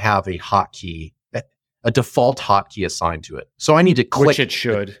not have a hotkey, a default hotkey assigned to it. So I need to click. Which it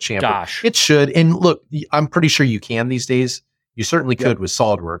should. Chamfer. Gosh. It should. And look, I'm pretty sure you can these days. You certainly could with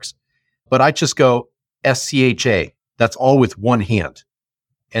SolidWorks. But I just go SCHA. That's all with one hand.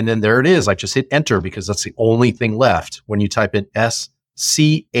 And then there it is. I just hit enter because that's the only thing left when you type in SCHA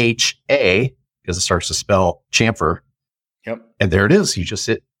because it starts to spell chamfer. Yep. And there it is. You just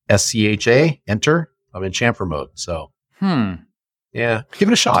hit SCHA, enter. I'm in chamfer mode. So, yeah, give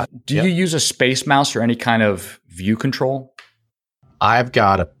it a shot. Do you use a space mouse or any kind of view control? I've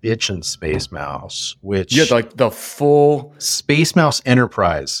got a bitchin' space mouse, which you have like the full Space Mouse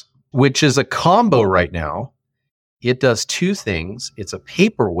Enterprise, which is a combo right now. It does two things. It's a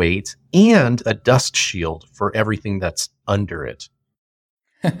paperweight and a dust shield for everything that's under it.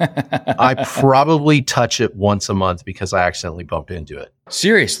 I probably touch it once a month because I accidentally bumped into it.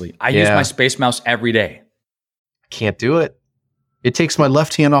 Seriously, I use my Space Mouse every day. Can't do it. It takes my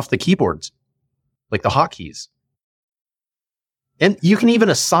left hand off the keyboards, like the hotkeys. And you can even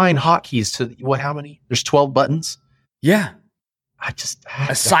assign hotkeys to how many? There's 12 buttons. Yeah. I just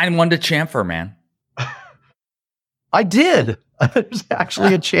assign one to chamfer, man. I did. There's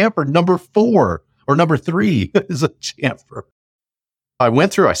actually a chamfer. Number 4 or number 3 is a chamfer.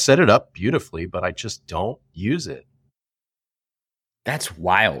 I set it up beautifully, but I just don't use it. That's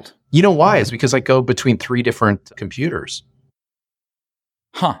wild. You know why? It's because I go between 3 different computers.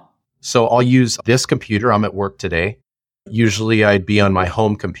 Huh. So I'll use this computer. I'm at work today. Usually I'd be on my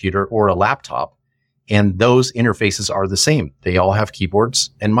home computer or a laptop, and those interfaces are the same. They all have keyboards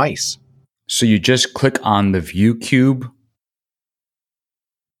and mice. So you just click on the view cube?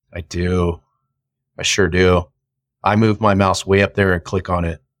 I do. I sure do. I move my mouse way up there and click on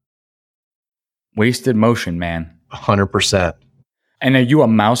it. Wasted motion, man. 100%. And are you a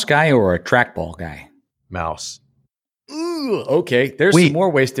mouse guy or a trackball guy? Mouse. Ooh, okay. There's some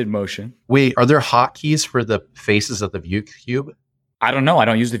more wasted motion. Wait, are there hotkeys for the faces of the view cube? I don't know. I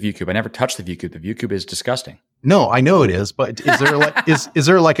don't use the view cube. I never touch the view cube. The view cube is disgusting. No, I know it is, but is there like is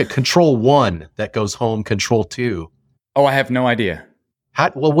there like a control 1 that goes home, control 2? Oh, I have no idea.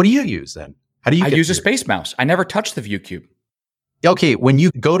 Well, what do you use then? How do you I use a space mouse. I never touch the view cube. Okay, when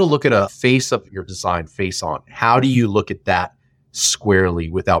you go to look at a face of your design face on, how do you look at that squarely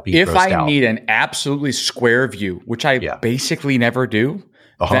without being If grossed I out? need an absolutely square view, which I basically never do,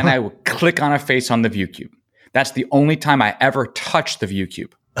 then I would click on a face on the view cube. That's the only time I ever touch the view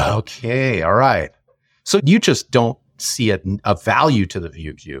cube. Okay, all right. So you just don't see a value to the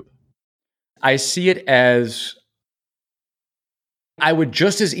view cube. I see it as I would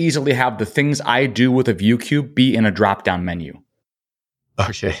just as easily have the things I do with a view cube be in a drop-down menu.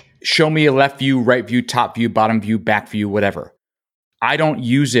 Okay. Show me a left view, right view, top view, bottom view, back view, whatever. I don't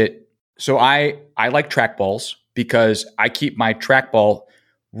use it. So I like trackballs because I keep my trackball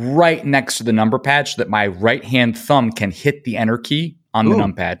right next to the number pad so that my right-hand thumb can hit the enter key on the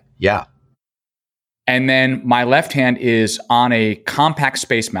numpad. Yeah. And then my left hand is on a compact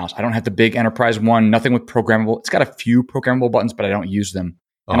space mouse. I don't have the big enterprise one, nothing with programmable. It's got a few programmable buttons, but I don't use them.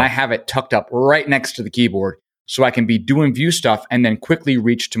 And I have it tucked up right next to the keyboard so I can be doing view stuff and then quickly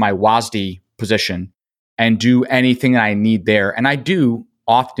reach to my WASD position and do anything that I need there. And I do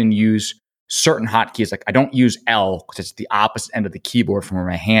often use certain hotkeys. Like I don't use L because it's the opposite end of the keyboard from where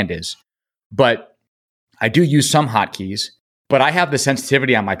my hand is. But I do use some hotkeys. But I have the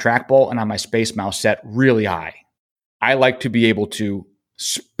sensitivity on my trackball and on my space mouse set really high. I like to be able to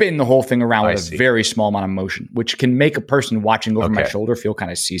spin the whole thing around with a very small amount of motion, which can make a person watching over my shoulder feel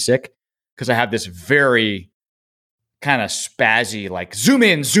kind of seasick because I have this very kind of spazzy, like zoom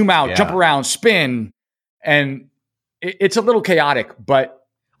in, zoom out, jump around, spin. And it's a little chaotic, but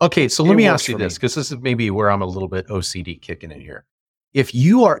okay, so let me ask you this, because this is maybe where I'm a little bit OCD kicking in here. If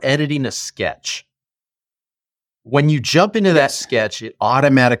you are editing a sketch, when you jump into that sketch, it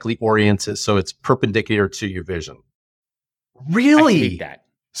automatically orients it so it's perpendicular to your vision. Really? I hate that.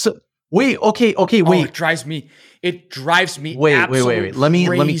 So wait. It drives me. Wait. Let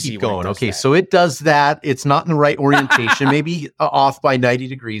me keep going. Okay, so it does that. It's not in the right orientation, maybe off by 90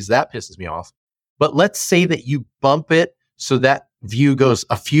 degrees. That pisses me off. But let's say that you bump it so that view goes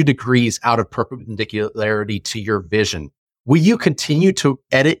a few degrees out of perpendicularity to your vision. Will you continue to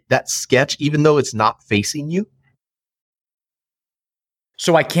edit that sketch even though it's not facing you?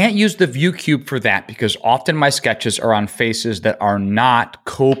 So I can't use the view cube for that because often my sketches are on faces that are not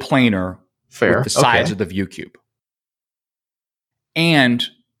coplanar with the sides of the view cube. And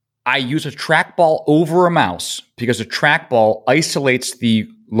I use a trackball over a mouse because a trackball isolates the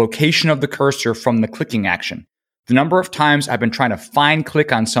location of the cursor from the clicking action. The number of times I've been trying to fine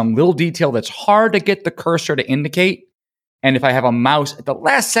click on some little detail that's hard to get the cursor to indicate. And if I have a mouse at the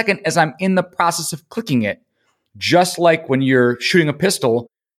last second as I'm in the process of clicking it, just like when you're shooting a pistol,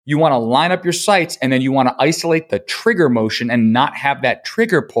 you want to line up your sights and then you want to isolate the trigger motion and not have that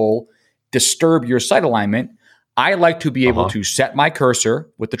trigger pull disturb your sight alignment. I like to be able to set my cursor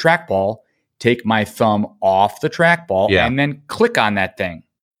with the trackball, take my thumb off the trackball, and then click on that thing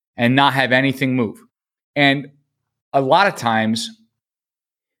and not have anything move. And a lot of times,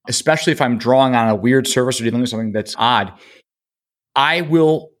 especially if I'm drawing on a weird surface or dealing with something that's odd, I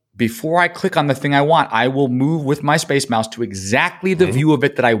will, before I click on the thing I want, I will move with my space mouse to exactly the view of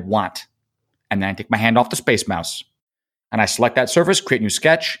it that I want. And then I take my hand off the space mouse and I select that surface, create new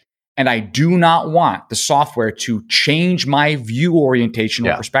sketch. And I do not want the software to change my view orientation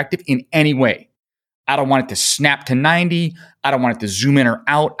or perspective in any way. I don't want it to snap to 90. I don't want it to zoom in or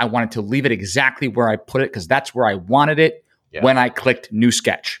out. I want it to leave it exactly where I put it because that's where I wanted it when I clicked new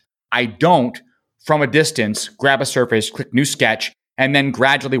sketch. I don't, from a distance, grab a surface, click new sketch, and then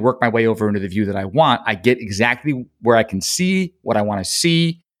gradually work my way over into the view that I want. I get exactly where I can see what I want to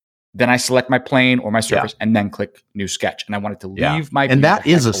see. Then I select my plane or my surface and then click new sketch. And I want it to leave my view. And that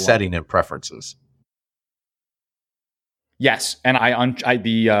is a setting in preferences. Yes. And I don't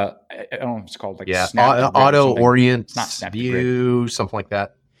know what it's called. Like auto orient view, something like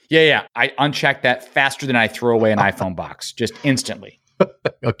that. Yeah. I uncheck that faster than I throw away an iPhone box, just instantly.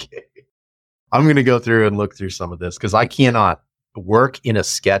 Okay. I'm going to go through and look through some of this because I cannot work in a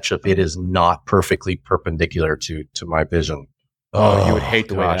sketch if it is not perfectly perpendicular to my vision. Oh, you would hate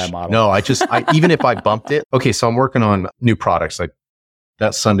the way that model. No, even if I bumped it. Okay, so I'm working on new products. Like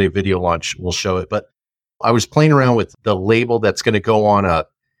that Sunday video launch will show it. But I was playing around with the label that's going to go on a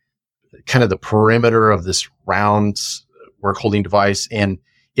kind of the perimeter of this round work holding device. And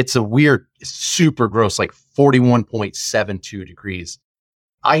it's a weird, super gross, like 41.72 degrees.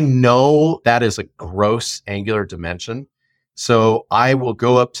 I know that is a gross angular dimension, So I will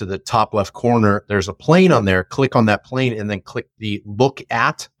go up to the top left corner. There's a plane on there. Click on that plane and then click the look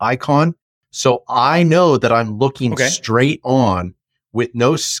at icon. So I know that I'm looking straight on with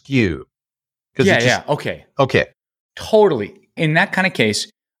no skew. Okay. Totally. In that kind of case,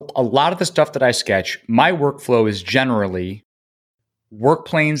 a lot of the stuff that I sketch, my workflow is generally work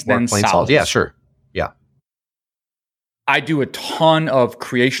planes, then solids. Yeah, sure. Yeah. I do a ton of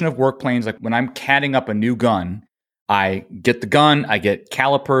creation of work planes. Like when I'm catting up a new gun, I get the gun, I get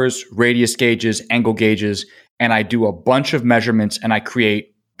calipers, radius gauges, angle gauges, and I do a bunch of measurements and I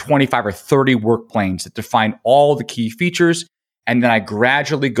create 25 or 30 work planes that define all the key features. And then I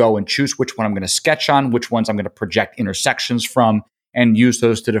gradually go and choose which one I'm going to sketch on, which ones I'm going to project intersections from, and use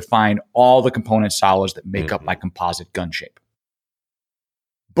those to define all the component solids that make up my composite gun shape.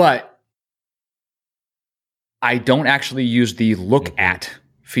 But I don't actually use the look at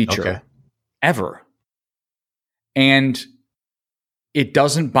feature ever. And it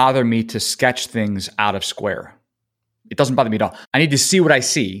doesn't bother me to sketch things out of square. It doesn't bother me at all. I need to see what I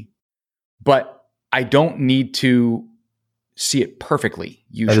see, but I don't need to see it perfectly,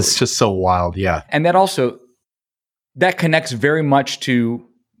 usually. It's just so wild, yeah. And that connects very much to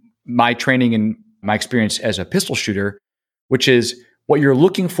my training and my experience as a pistol shooter, which is what you're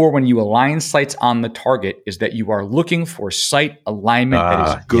looking for when you align sights on the target is that you are looking for sight alignment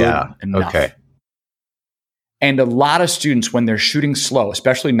that is good enough. Okay. And a lot of students, when they're shooting slow,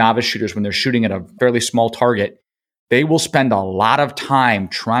 especially novice shooters, when they're shooting at a fairly small target, they will spend a lot of time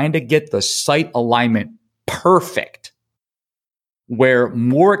trying to get the sight alignment perfect, where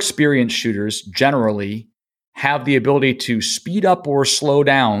more experienced shooters generally have the ability to speed up or slow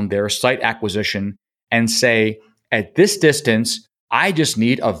down their sight acquisition and say, at this distance, I just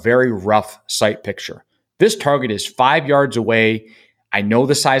need a very rough sight picture. This target is 5 yards away. I know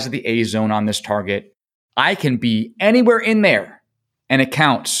the size of the A zone on this target. I can be anywhere in there and it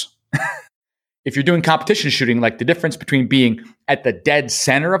counts. If you're doing competition shooting, like the difference between being at the dead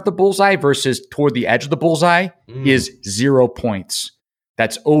center of the bullseye versus toward the edge of the bullseye is 0 points.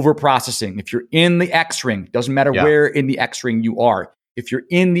 That's over processing. If you're in the X ring, doesn't matter where in the X ring you are. If you're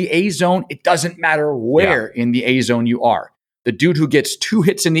in the A zone, it doesn't matter where in the A zone you are. The dude who gets 2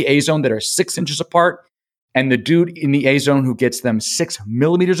 hits in the A zone that are 6 inches apart and the dude in the A zone who gets them 6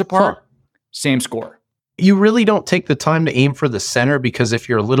 millimeters apart, same score. You really don't take the time to aim for the center because if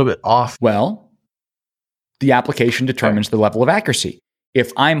you're a little bit off. Well, the application determines the level of accuracy.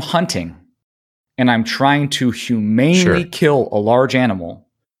 If I'm hunting and I'm trying to humanely kill a large animal,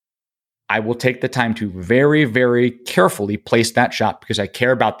 I will take the time to very, very carefully place that shot because I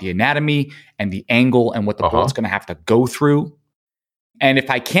care about the anatomy and the angle and what the bullet's going to have to go through. And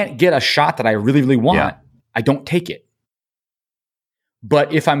if I can't get a shot that I really, really want, I don't take it.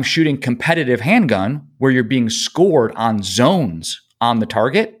 But if I'm shooting competitive handgun where you're being scored on zones on the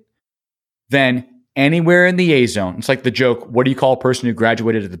target, then anywhere in the A zone, it's like the joke, what do you call a person who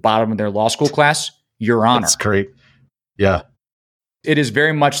graduated at the bottom of their law school class? Your Honor. That's great. Yeah. It is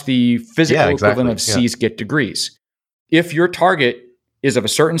very much the physical equivalent of C's get degrees. If your target is of a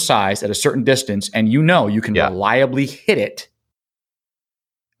certain size at a certain distance and you know you can reliably hit it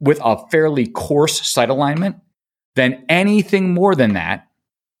with a fairly coarse sight alignment, then anything more than that.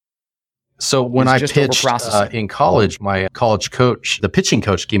 So when I pitched in college, my college coach, the pitching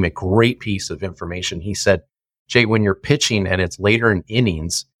coach, gave me a great piece of information. He said, Jay, when you're pitching and it's later in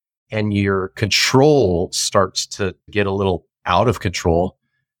innings and your control starts to get a little out of control,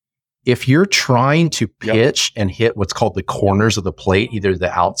 if you're trying to pitch and hit what's called the corners of the plate, either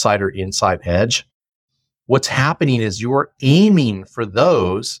the outside or inside edge, what's happening is you're aiming for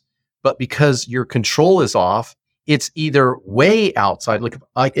those, but because your control is off, it's either way outside. Like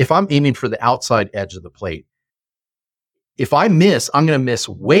if I'm aiming for the outside edge of the plate, if I miss, I'm going to miss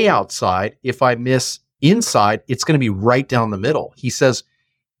way outside. If I miss inside, it's going to be right down the middle. He says,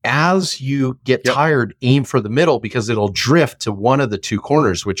 as you get tired, aim for the middle because it'll drift to one of the two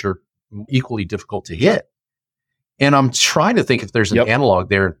corners, which are equally difficult to hit. And I'm trying to think if there's an analog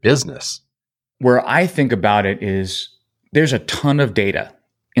there in business. Where I think about it is there's a ton of data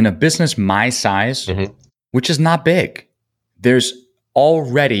in a business my size, which is not big. There's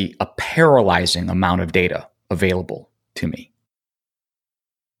already a paralyzing amount of data available to me.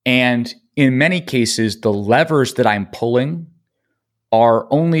 And in many cases, the levers that I'm pulling are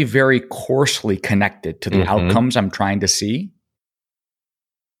only very coarsely connected to the outcomes I'm trying to see.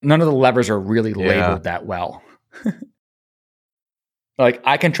 None of the levers are really labeled that well. Like,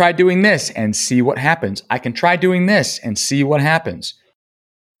 I can try doing this and see what happens. I can try doing this and see what happens.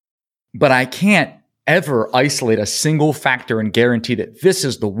 But I can't ever isolate a single factor and guarantee that this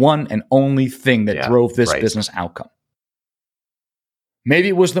is the one and only thing that drove this business outcome. Maybe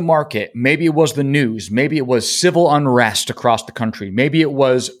it was the market. Maybe it was the news. Maybe it was civil unrest across the country. Maybe it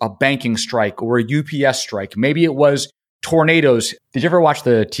was a banking strike or a UPS strike. Maybe it was tornadoes. Did you ever watch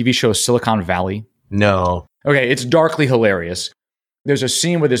the TV show Silicon Valley? No. Okay, it's darkly hilarious. There's a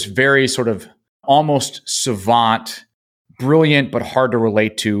scene where this very sort of almost savant, brilliant, but hard to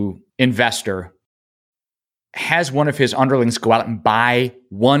relate to investor has one of his underlings go out and buy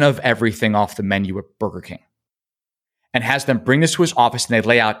one of everything off the menu at Burger King and has them bring this to his office, and they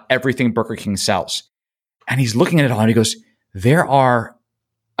lay out everything Burger King sells. And he's looking at it all and he goes, there are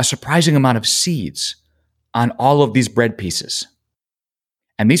a surprising amount of seeds on all of these bread pieces.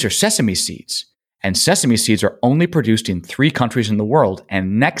 And these are sesame seeds. And sesame seeds are only produced in 3 countries in the world.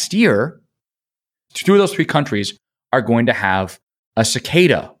 And next year, 2 of those 3 countries are going to have a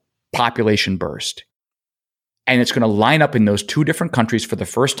cicada population burst. And it's going to line up in those 2 different countries for the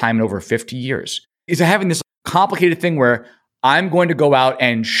first time in over 50 years. Is having this complicated thing where I'm going to go out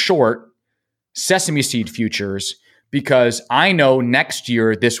and short sesame seed futures because I know next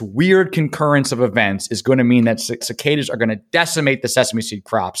year this weird concurrence of events is going to mean that cicadas are going to decimate the sesame seed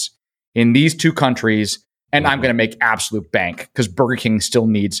crops in these 2 countries, and I'm going to make absolute bank because Burger King still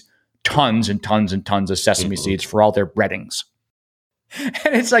needs tons and tons and tons of sesame seeds for all their breadings.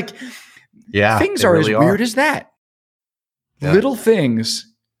 And it's like, things are really as weird as that. Yeah. Little things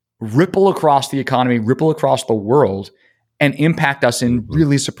ripple across the economy, ripple across the world, and impact us in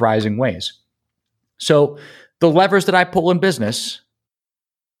really surprising ways. So the levers that I pull in business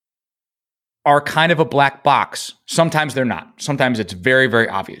are kind of a black box. Sometimes they're not. Sometimes it's very, very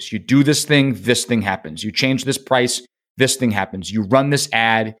obvious. You do this thing happens. You change this price, this thing happens. You run this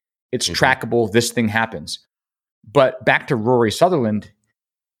ad, it's trackable, this thing happens. But back to Rory Sutherland,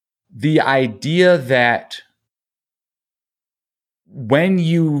 the idea that when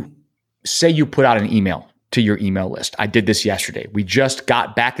you say you put out an email to your email list, I did this yesterday. We just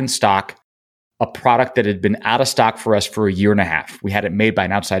got back in stock a product that had been out of stock for us for a year and a half. We had it made by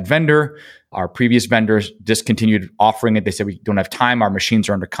an outside vendor. Our previous vendors discontinued offering it. They said, we don't have time. Our machines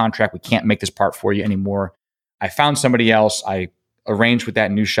are under contract. We can't make this part for you anymore. I found somebody else. I arranged with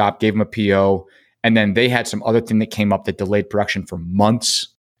that new shop, gave them a PO, and then they had some other thing that came up that delayed production for months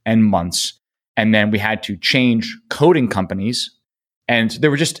and months. And then we had to change coding companies. And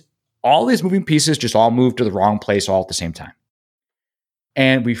there were just all these moving pieces just all moved to the wrong place all at the same time.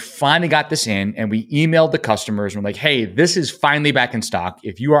 And we finally got this in and we emailed the customers and we're like, hey, this is finally back in stock.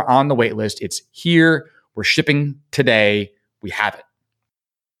 If you are on the wait list, it's here. We're shipping today. We have it.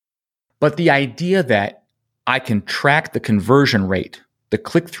 But the idea that I can track the conversion rate, the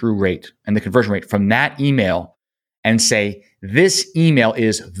click-through rate and the conversion rate from that email and say, this email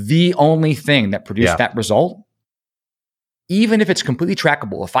is the only thing that produced that result. Even if it's completely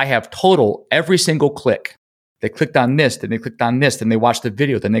trackable, if I have total every single click, they clicked on this, then they clicked on this, then they watched the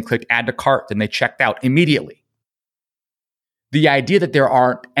video, then they clicked add to cart, then they checked out immediately. The idea that there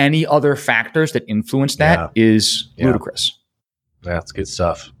aren't any other factors that influence that is ludicrous. That's good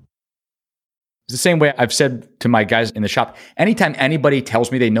stuff. It's the same way I've said to my guys in the shop, anytime anybody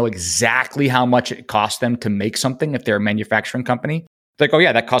tells me they know exactly how much it costs them to make something, if they're a manufacturing company, they're like, oh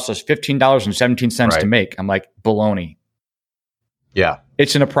yeah, that costs us $15.17 to make. I'm like, baloney. Yeah.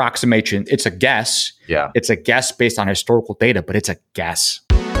 It's an approximation. It's a guess. Yeah. It's a guess based on historical data, but it's a guess.